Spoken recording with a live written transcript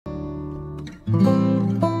The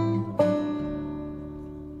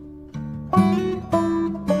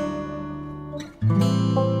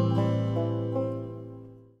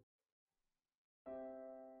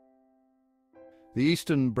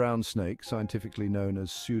eastern brown snake, scientifically known as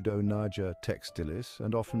Pseudonaja textilis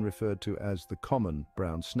and often referred to as the common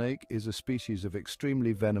brown snake, is a species of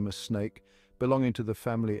extremely venomous snake belonging to the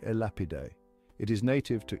family Elapidae. It is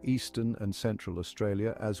native to eastern and central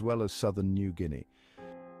Australia as well as southern New Guinea.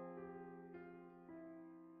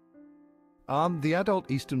 The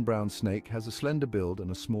adult eastern brown snake has a slender build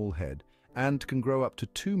and a small head and can grow up to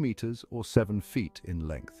 2 meters or 7 feet in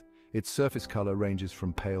length. Its surface color ranges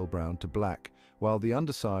from pale brown to black, while the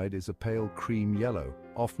underside is a pale cream yellow,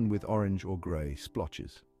 often with orange or grey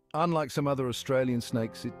splotches. Unlike some other Australian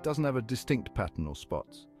snakes, it doesn't have a distinct pattern or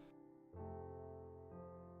spots.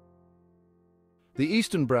 The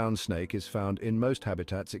eastern brown snake is found in most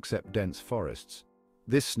habitats except dense forests.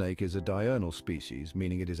 This snake is a diurnal species,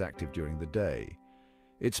 meaning it is active during the day.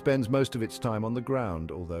 It spends most of its time on the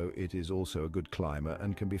ground, although it is also a good climber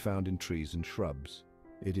and can be found in trees and shrubs.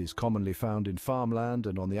 It is commonly found in farmland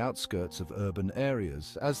and on the outskirts of urban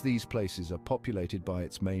areas, as these places are populated by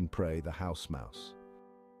its main prey, the house mouse.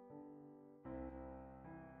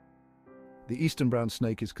 The eastern brown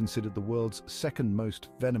snake is considered the world's second most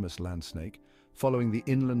venomous land snake, following the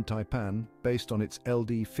inland taipan, based on its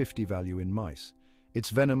LD50 value in mice. Its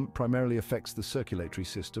venom primarily affects the circulatory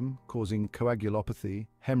system, causing coagulopathy,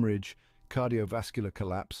 hemorrhage, cardiovascular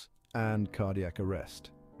collapse, and cardiac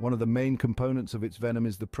arrest. One of the main components of its venom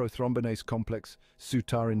is the prothrombinase complex,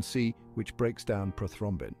 suturin C, which breaks down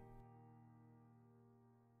prothrombin.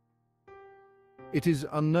 It is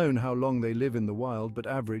unknown how long they live in the wild, but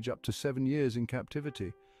average up to 7 years in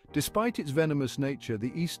captivity. Despite its venomous nature,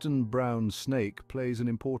 the eastern brown snake plays an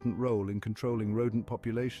important role in controlling rodent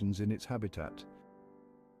populations in its habitat.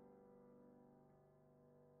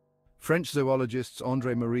 French zoologists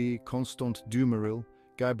André-Marie Constant Dumeril,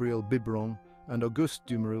 Gabriel Biberon, and Auguste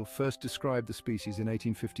Dumeril first described the species in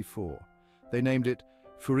 1854. They named it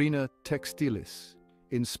Furina textilis,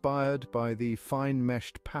 inspired by the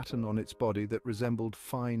fine-meshed pattern on its body that resembled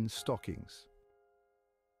fine stockings.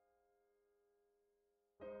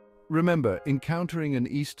 Remember, encountering an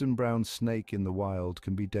eastern brown snake in the wild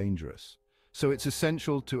can be dangerous, so it's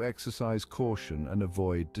essential to exercise caution and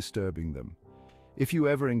avoid disturbing them. If you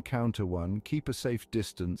ever encounter one, keep a safe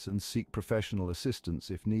distance and seek professional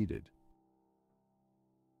assistance if needed.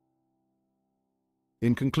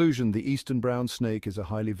 In conclusion, the eastern brown snake is a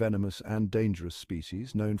highly venomous and dangerous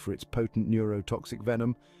species, known for its potent neurotoxic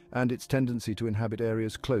venom and its tendency to inhabit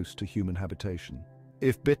areas close to human habitation.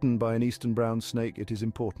 If bitten by an eastern brown snake, it is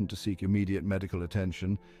important to seek immediate medical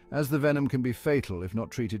attention, as the venom can be fatal if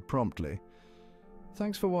not treated promptly.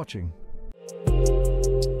 Thanks for watching.